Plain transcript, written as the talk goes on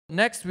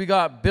Next, we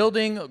got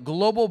building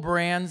global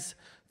brands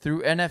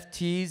through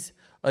NFTs,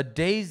 a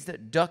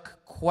DazedDuck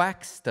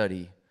Quack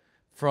study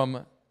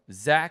from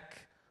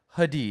Zack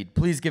Hadeed.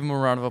 Please give him a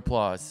round of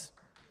applause.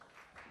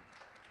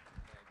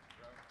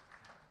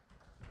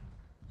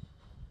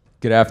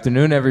 Good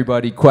afternoon,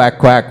 everybody. Quack,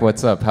 quack,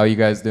 what's up? How you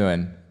guys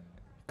doing?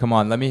 Come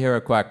on, let me hear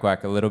a quack,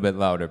 quack a little bit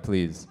louder,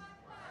 please.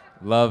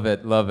 Love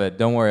it, love it.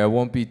 Don't worry, I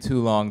won't be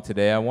too long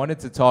today. I wanted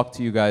to talk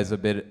to you guys a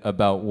bit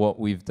about what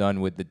we've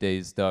done with the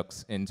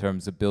DazedDucks in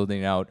terms of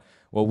building out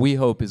what we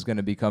hope is going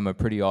to become a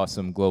pretty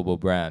awesome global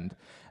brand.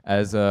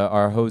 As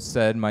our host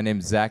said, my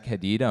name's Zack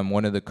Hadeed. I'm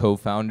one of the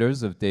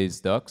co-founders of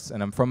DazedDucks,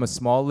 and I'm from a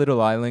small little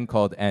island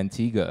called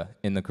Antigua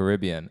in the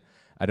Caribbean.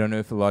 I don't know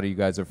if a lot of you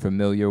guys are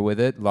familiar with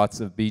it. Lots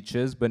of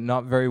beaches, but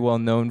not very well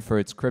known for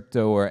its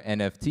crypto or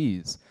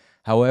NFTs.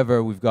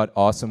 However, we've got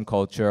awesome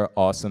culture,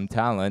 awesome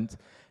talent,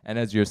 and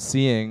as you're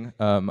seeing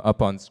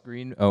up on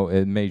screen, oh,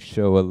 it may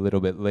show a little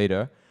bit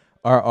later,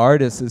 our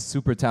artist is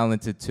super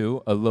talented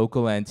too, a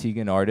local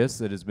Antiguan artist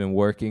that has been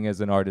working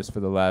as an artist for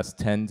the last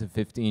 10 to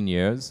 15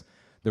 years.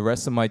 The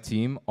rest of my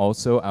team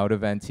also out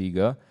of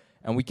Antigua.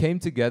 And we came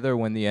together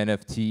when the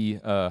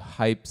NFT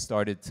hype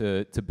started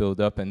to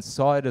build up and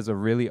saw it as a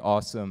really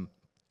awesome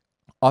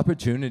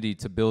opportunity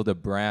to build a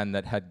brand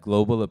that had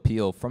global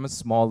appeal from a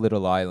small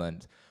little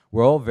island.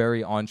 We're all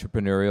very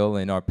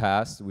entrepreneurial in our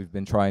past. We've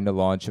been trying to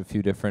launch a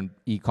few different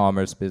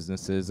e-commerce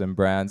businesses and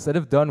brands that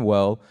have done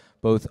well,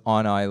 both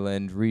on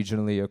island,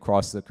 regionally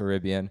across the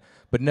Caribbean,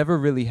 but never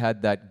really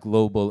had that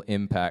global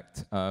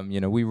impact.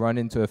 You know, we run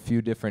into a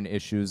few different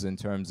issues in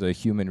terms of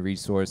human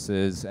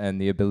resources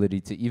and the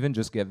ability to even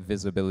just get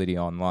visibility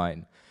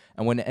online.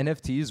 And when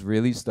NFTs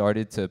really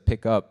started to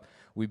pick up,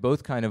 we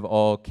both kind of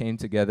all came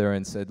together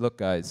and said, look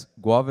guys,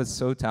 Guava's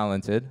so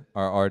talented,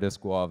 our artist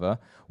Guava,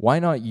 why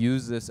not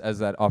use this as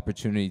that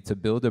opportunity to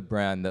build a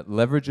brand that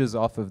leverages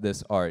off of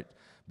this art,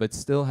 but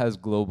still has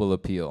global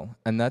appeal?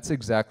 And that's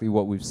exactly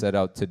what we've set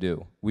out to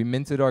do. We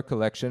minted our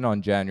collection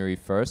on January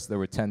 1st. There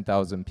were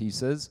 10,000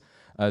 pieces.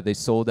 They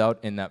sold out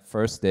in that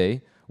first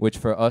day, which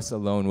for us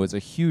alone was a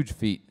huge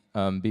feat,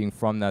 being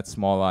from that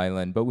small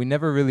island. But we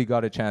never really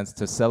got a chance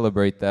to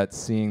celebrate that,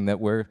 seeing that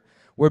we're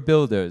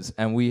builders,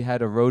 and we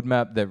had a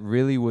roadmap that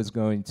really was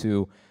going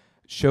to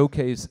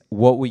showcase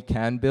what we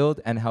can build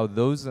and how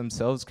those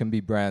themselves can be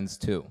brands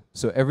too.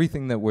 So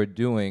everything that we're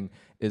doing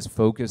is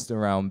focused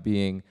around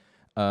being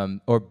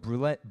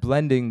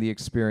blending the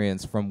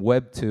experience from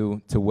Web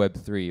 2 to Web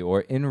 3,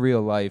 or in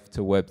real life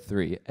to Web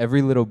 3.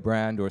 Every little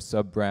brand or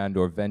sub-brand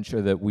or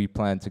venture that we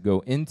plan to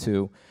go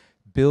into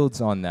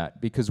builds on that,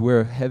 because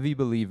we're heavy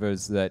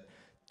believers that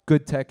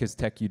good tech is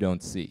tech you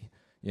don't see.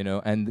 You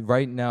know, and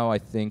right now I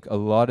think a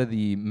lot of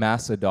the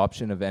mass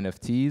adoption of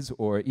NFTs,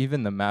 or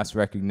even the mass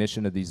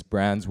recognition of these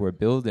brands we're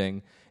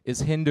building,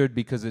 is hindered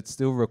because it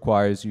still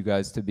requires you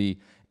guys to be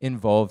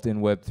involved in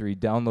Web3,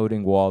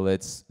 downloading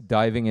wallets,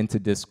 diving into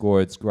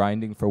Discords,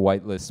 grinding for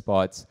whitelist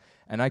spots.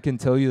 And I can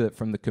tell you that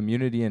from the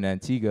community in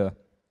Antigua,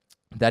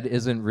 that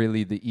isn't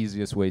really the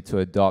easiest way to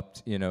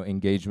adopt, you know,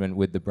 engagement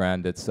with the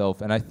brand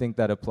itself. And I think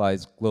that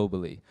applies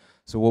globally.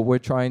 So what we're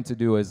trying to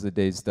do as the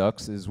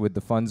DazedDucks is, with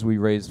the funds we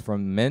raised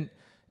from Mint,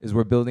 is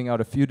we're building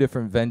out a few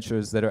different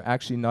ventures that are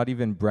actually not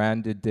even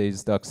branded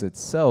DazedDucks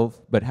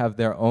itself, but have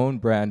their own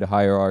brand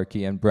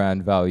hierarchy and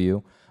brand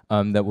value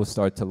that will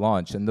start to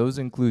launch. And those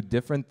include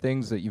different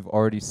things that you've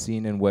already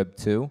seen in Web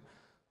 2,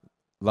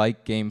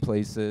 like game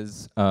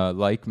places,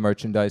 like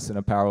merchandise and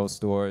apparel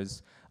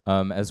stores,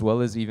 as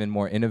well as even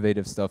more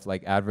innovative stuff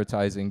like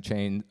advertising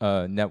chain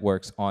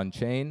networks on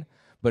chain,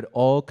 but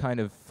all kind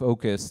of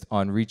focused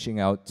on reaching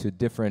out to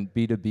different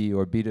B2B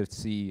or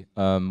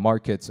B2C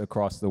markets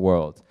across the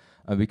world.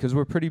 Because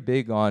we're pretty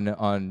big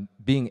on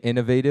being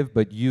innovative,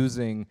 but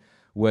using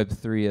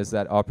Web3 as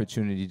that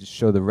opportunity to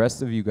show the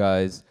rest of you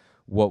guys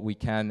what we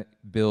can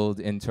build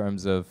in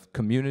terms of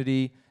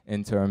community,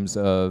 in terms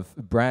of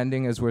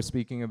branding, as we're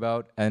speaking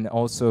about, and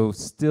also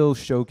still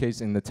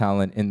showcasing the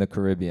talent in the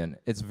Caribbean.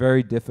 It's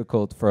very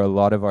difficult for a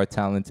lot of our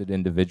talented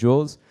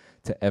individuals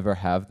to ever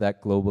have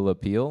that global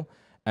appeal.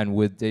 And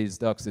with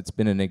DazedDucks, it's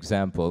been an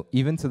example,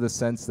 even to the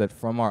sense that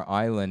from our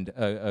island,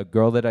 a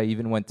girl that I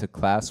even went to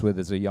class with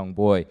as a young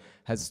boy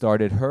has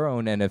started her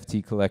own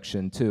NFT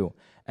collection too,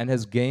 and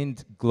has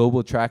gained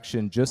global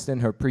traction just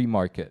in her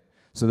pre-market.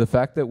 So the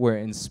fact that we're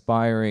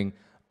inspiring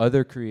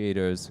other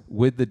creators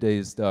with the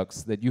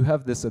DazedDucks, that you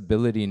have this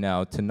ability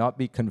now to not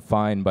be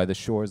confined by the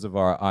shores of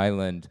our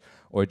island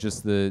or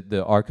just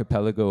the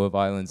archipelago of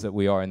islands that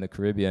we are in the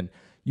Caribbean.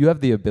 You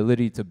have the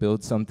ability to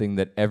build something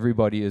that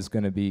everybody is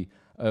going to be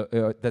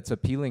that's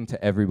appealing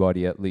to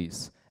everybody at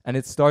least. And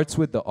it starts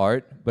with the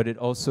art, but it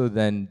also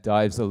then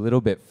dives a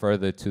little bit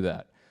further to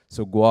that.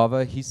 So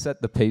Guava, he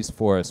set the pace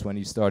for us when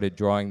he started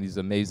drawing these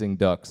amazing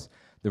ducks.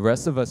 The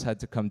rest of us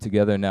had to come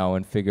together now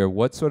and figure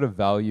what sort of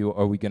value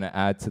are we going to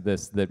add to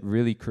this that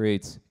really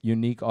creates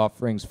unique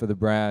offerings for the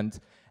brand,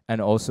 and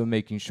also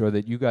making sure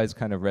that you guys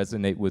kind of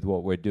resonate with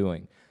what we're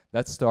doing.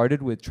 That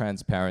started with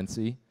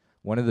transparency.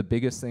 One of the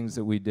biggest things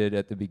that we did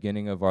at the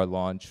beginning of our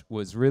launch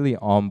was really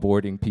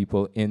onboarding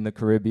people in the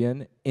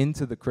Caribbean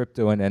into the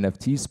crypto and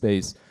NFT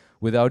space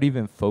without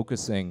even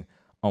focusing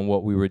on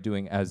what we were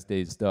doing as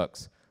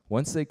DazedDucks.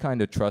 Once they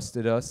kind of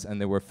trusted us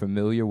and they were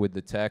familiar with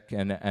the tech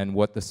and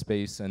what the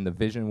space and the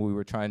vision we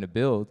were trying to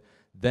build,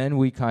 then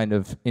we kind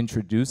of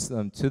introduced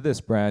them to this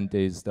brand,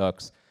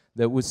 DazedDucks,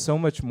 that was so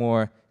much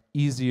more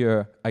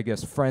easier, I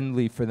guess,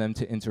 friendly for them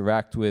to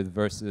interact with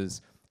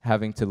versus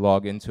having to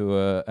log into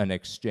an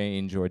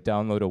exchange or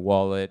download a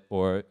wallet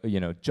or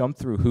jump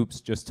through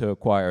hoops just to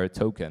acquire a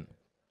token.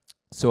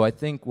 So I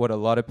think what a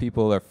lot of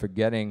people are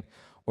forgetting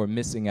or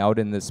missing out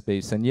in this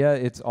space, and yeah,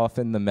 it's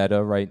often the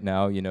meta right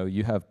now,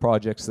 you have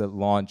projects that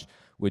launch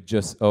with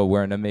just, oh,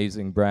 we're an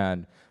amazing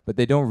brand, but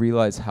they don't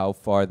realize how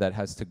far that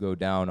has to go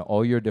down,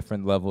 all your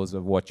different levels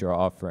of what you're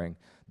offering.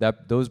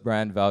 Those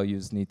brand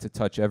values need to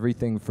touch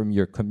everything from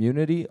your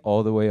community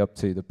all the way up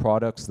to the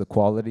products, the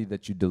quality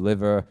that you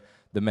deliver,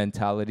 the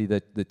mentality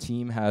that the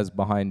team has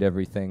behind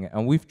everything.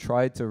 And we've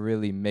tried to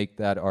really make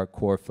that our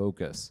core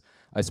focus.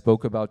 I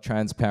spoke about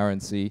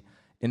transparency.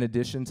 In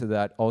addition to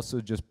that, also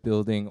just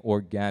building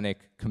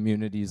organic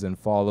communities and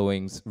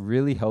followings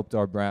really helped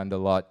our brand a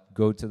lot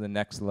go to the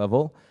next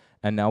level.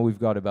 And now we've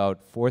got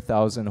about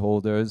 4,000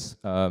 holders.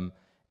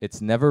 It's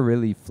never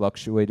really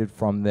fluctuated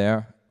from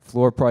there.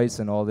 Floor price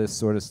and all this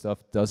sort of stuff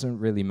doesn't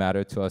really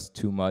matter to us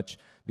too much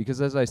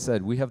because, as I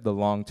said, we have the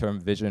long-term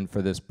vision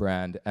for this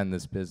brand and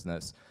this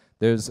business.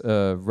 There's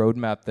a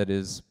roadmap that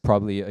is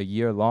probably a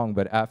year long,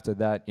 but after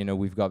that,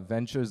 we've got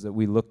ventures that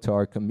we look to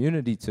our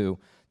community to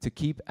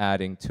keep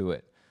adding to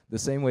it. The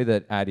same way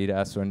that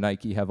Adidas or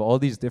Nike have all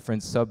these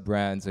different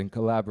sub-brands and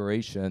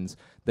collaborations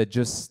that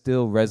just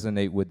still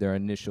resonate with their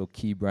initial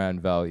key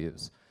brand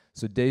values.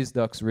 So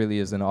DazedDucks really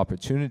is an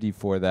opportunity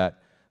for that.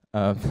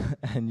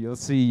 And you'll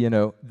see,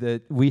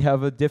 that we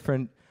have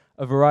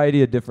a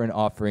variety of different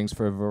offerings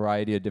for a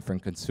variety of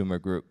different consumer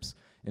groups.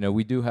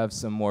 We do have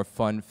some more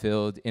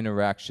fun-filled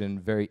interaction,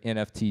 very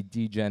NFT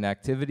degen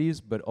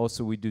activities, but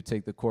also we do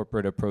take the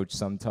corporate approach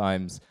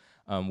sometimes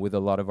with a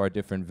lot of our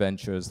different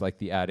ventures, like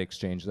the ad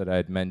exchange that I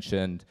had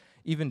mentioned,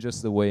 even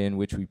just the way in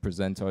which we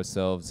present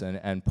ourselves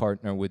and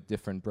partner with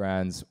different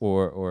brands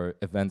or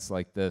events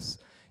like this.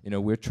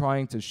 We're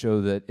trying to show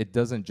that it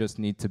doesn't just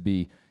need to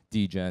be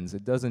degens,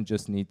 it doesn't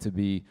just need to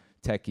be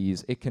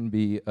techies, it can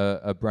be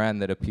a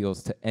brand that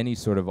appeals to any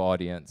sort of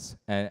audience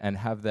and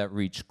have that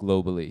reach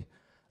globally.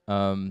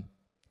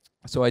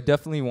 So I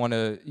definitely want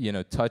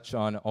to touch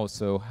on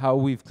also how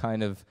we've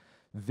kind of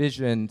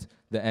visioned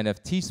the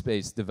NFT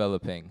space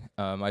developing.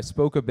 I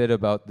spoke a bit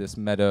about this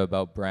meta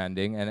about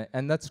branding,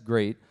 and that's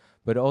great,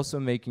 but also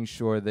making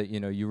sure that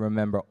you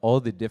remember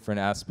all the different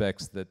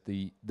aspects that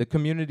the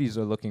communities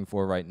are looking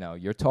for right now.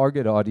 Your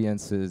target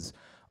audiences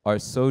are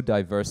so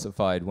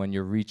diversified when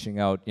you're reaching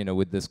out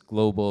with this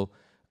global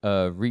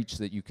reach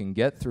that you can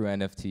get through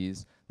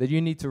NFTs, that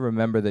you need to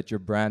remember that your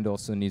brand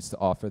also needs to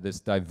offer this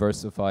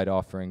diversified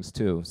offerings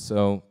too.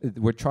 So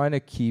we're trying to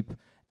keep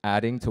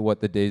adding to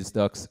what the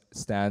DazedDucks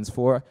stands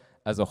for.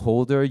 As a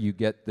holder, you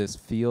get this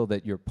feel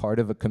that you're part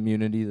of a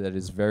community that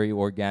is very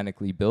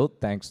organically built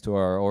thanks to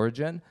our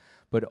origin,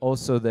 but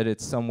also that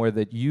it's somewhere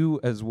that you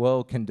as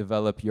well can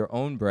develop your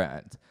own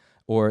brand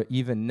or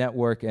even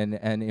network and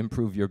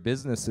improve your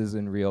businesses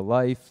in real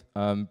life,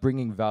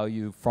 bringing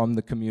value from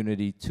the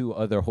community to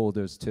other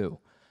holders too.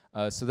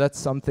 So that's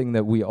something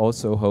that we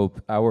also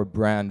hope our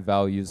brand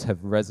values have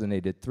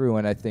resonated through,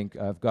 and I think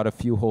I've got a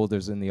few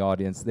holders in the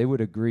audience. They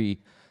would agree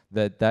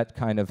that that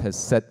kind of has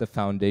set the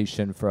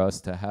foundation for us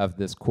to have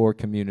this core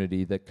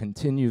community that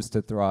continues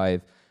to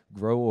thrive,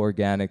 grow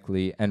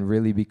organically, and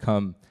really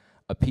become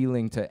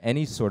appealing to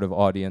any sort of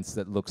audience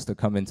that looks to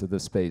come into the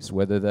space,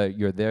 whether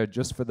you're there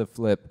just for the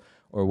flip,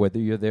 or whether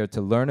you're there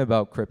to learn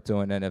about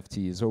crypto and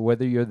NFTs, or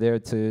whether you're there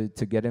to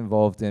get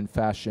involved in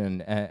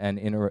fashion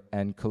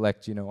and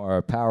collect our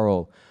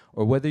apparel,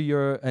 or whether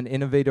you're an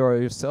innovator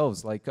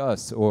yourselves like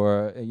us,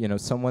 or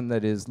someone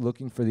that is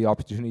looking for the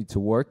opportunity to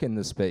work in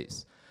the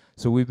space.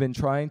 So we've been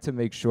trying to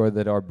make sure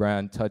that our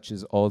brand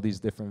touches all these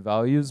different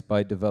values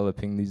by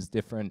developing these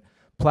different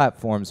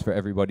platforms for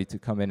everybody to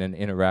come in and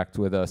interact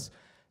with us,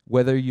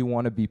 whether you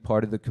want to be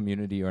part of the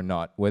community or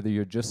not, whether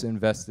you're just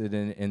invested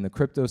in the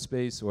crypto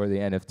space or the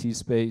NFT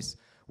space.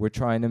 We're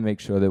trying to make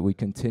sure that we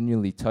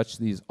continually touch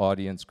these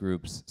audience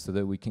groups so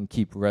that we can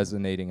keep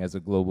resonating as a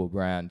global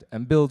brand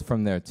and build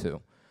from there too.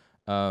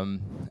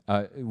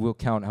 We'll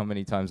count how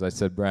many times I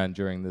said brand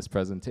during this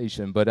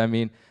presentation, but I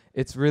mean,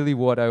 it's really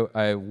what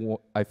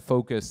I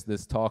focused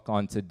this talk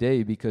on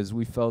today, because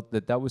we felt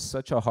that that was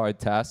such a hard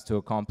task to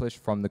accomplish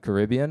from the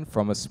Caribbean,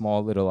 from a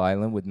small little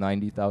island with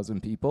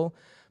 90,000 people,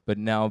 but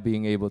now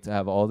being able to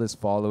have all this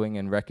following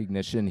and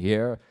recognition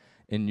here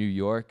in New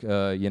York,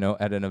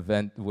 at an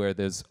event where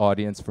there's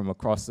audience from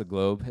across the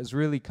globe, has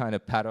really kind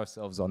of pat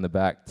ourselves on the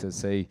back to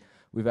say,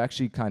 we've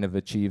actually kind of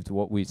achieved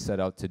what we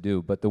set out to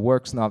do, but the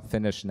work's not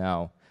finished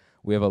now.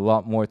 We have a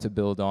lot more to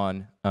build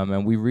on,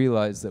 and we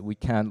realize that we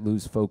can't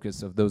lose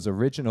focus of those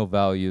original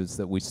values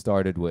that we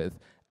started with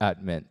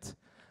at Mint.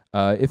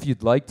 If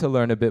you'd like to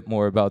learn a bit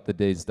more about the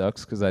Dazed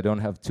Ducks, because I don't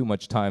have too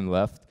much time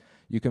left,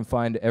 you can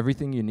find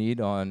everything you need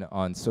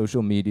on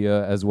social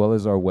media as well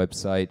as our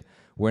website.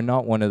 We're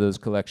not one of those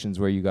collections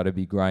where you got to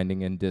be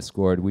grinding in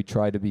Discord. We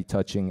try to be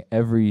touching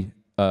every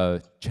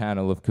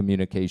channel of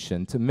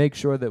communication to make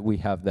sure that we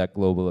have that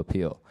global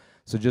appeal.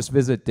 So just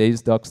visit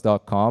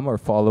DazedDucks.com or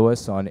follow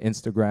us on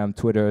Instagram,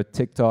 Twitter,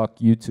 TikTok,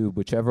 YouTube,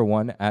 whichever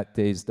one,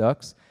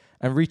 @DazedDucks,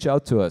 and reach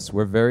out to us.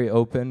 We're very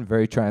open,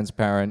 very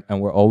transparent,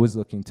 and we're always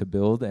looking to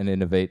build and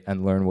innovate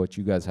and learn what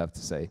you guys have to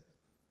say.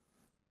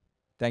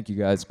 Thank you,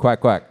 guys.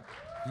 Quack, quack.